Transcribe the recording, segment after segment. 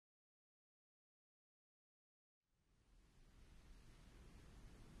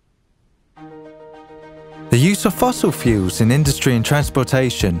The use of fossil fuels in industry and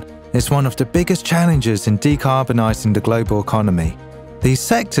transportation is one of the biggest challenges in decarbonising the global economy. These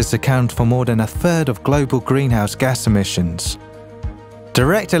sectors account for more than a third of global greenhouse gas emissions.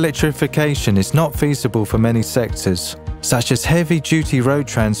 Direct electrification is not feasible for many sectors, such as heavy-duty road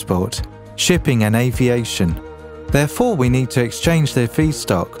transport, shipping and aviation. Therefore, we need to exchange their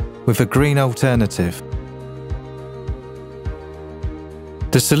feedstock with a green alternative.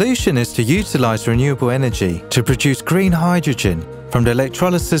 The solution is to utilise renewable energy to produce green hydrogen from the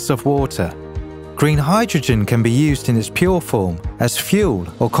electrolysis of water. Green hydrogen can be used in its pure form as fuel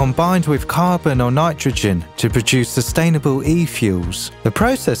or combined with carbon or nitrogen to produce sustainable e-fuels. The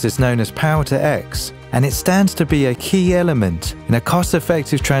process is known as Power-to-X, and it stands to be a key element in a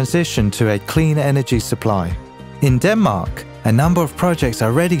cost-effective transition to a clean energy supply. In Denmark, a number of projects are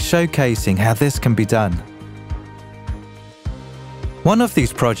already showcasing how this can be done. One of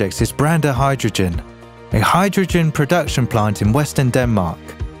these projects is Brander Hydrogen, a hydrogen production plant in western Denmark,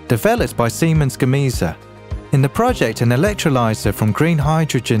 developed by Siemens Gamesa. In the project, an electrolyzer from green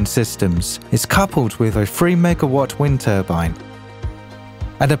hydrogen systems is coupled with a 3 megawatt wind turbine.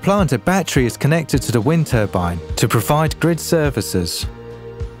 At the plant, a battery is connected to the wind turbine to provide grid services.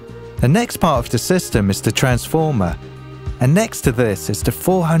 The next part of the system is the transformer, and next to this is the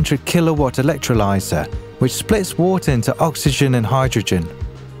 400 kilowatt electrolyzer, which splits water into oxygen and hydrogen.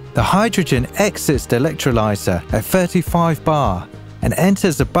 The hydrogen exits the electrolyzer at 35 bar and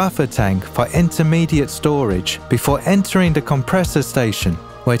enters a buffer tank for intermediate storage before entering the compressor station,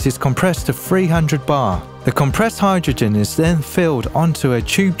 where it is compressed to 300 bar. The compressed hydrogen is then filled onto a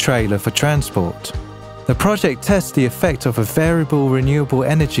tube trailer for transport. The project tests the effect of a variable renewable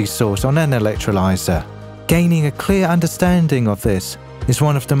energy source on an electrolyzer. Gaining a clear understanding of this is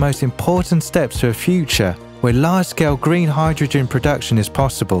one of the most important steps to a future where large-scale green hydrogen production is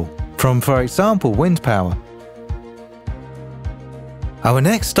possible, from, for example, wind power. Our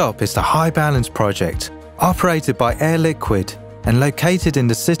next stop is the High Balance project, operated by Air Liquide and located in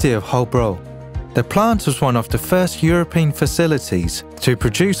the city of Hobro. The plant was one of the first European facilities to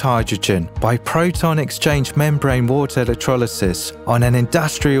produce hydrogen by proton exchange membrane water electrolysis on an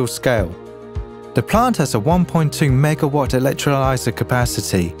industrial scale. The plant has a 1.2 megawatt electrolyzer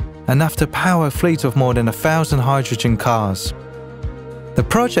capacity, enough to power a fleet of more than 1,000 hydrogen cars. The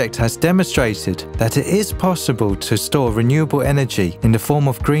project has demonstrated that it is possible to store renewable energy in the form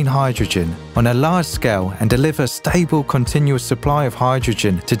of green hydrogen on a large scale and deliver a stable, continuous supply of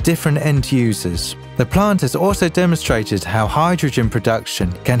hydrogen to different end users. The plant has also demonstrated how hydrogen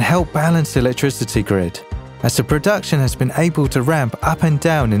production can help balance the electricity grid, as the production has been able to ramp up and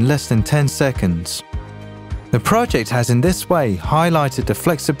down in less than 10 seconds. The project has in this way highlighted the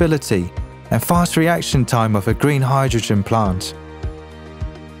flexibility and fast reaction time of a green hydrogen plant.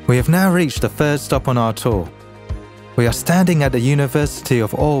 We have now reached the third stop on our tour. We are standing at the University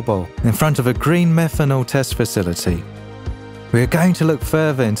of Aalborg in front of a green methanol test facility. We are going to look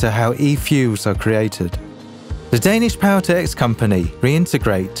further into how e-fuels are created. The Danish Power-to-X company,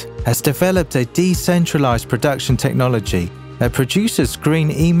 Reintegrate, has developed a decentralized production technology that produces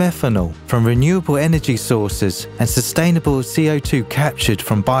green e-methanol from renewable energy sources and sustainable CO2 captured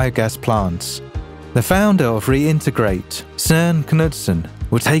from biogas plants. The founder of Reintegrate, Søren Knudsen,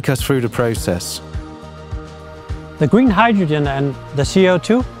 will take us through the process. The green hydrogen and the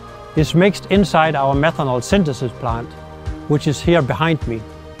CO2 is mixed inside our methanol synthesis plant, which is here behind me.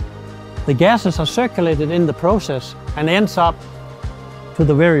 The gases are circulated in the process and ends up to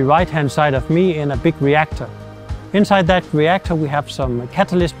the very right-hand side of me in a big reactor. Inside that reactor we have some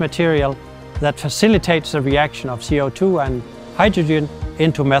catalyst material that facilitates the reaction of CO2 and hydrogen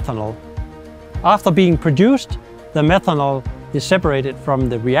into methanol. After being produced, the methanol is separated from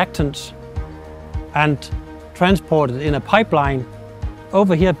the reactants and transported in a pipeline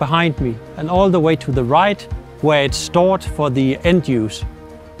over here behind me and all the way to the right, where it's stored for the end use.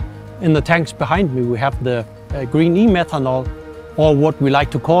 In the tanks behind me we have the green e-methanol, or what we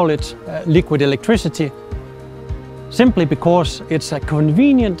like to call it, liquid electricity, simply because it's a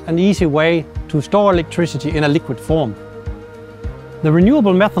convenient and easy way to store electricity in a liquid form. The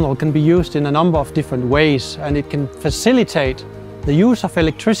renewable methanol can be used in a number of different ways, and it can facilitate the use of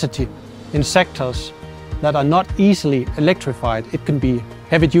electricity in sectors that are not easily electrified. It can be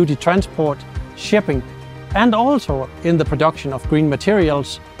heavy-duty transport, shipping, and also in the production of green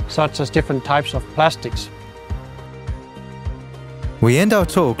materials, such as different types of plastics. We end our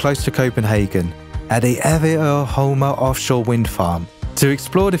tour close to Copenhagen, at the Avedøre Holme offshore wind farm, to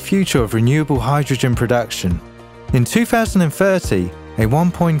explore the future of renewable hydrogen production. In 2030, a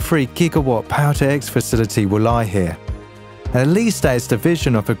 1.3 gigawatt Power-to-X facility will lie here. At least that is the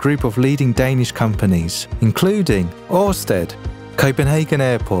vision of a group of leading Danish companies, including Ørsted, Copenhagen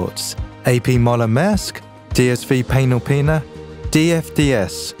Airports, AP Moller Maersk, DSV Panalpina,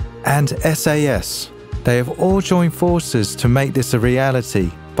 DFDS, and SAS. They have all joined forces to make this a reality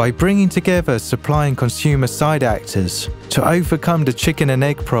by bringing together supply and consumer side actors to overcome the chicken and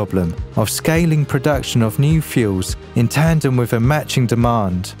egg problem of scaling production of new fuels in tandem with a matching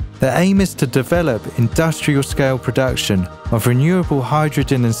demand. The aim is to develop industrial-scale production of renewable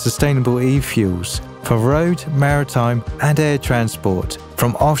hydrogen and sustainable e-fuels for road, maritime and air transport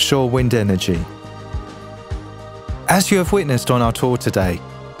from offshore wind energy. As you have witnessed on our tour today,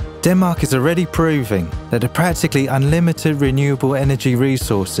 Denmark is already proving that the practically unlimited renewable energy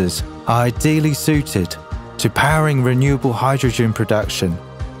resources are ideally suited to powering renewable hydrogen production,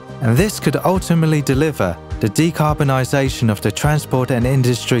 and this could ultimately deliver the decarbonisation of the transport and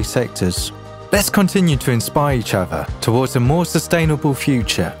industry sectors. Let's continue to inspire each other towards a more sustainable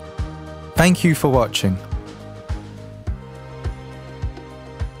future. Thank you for watching.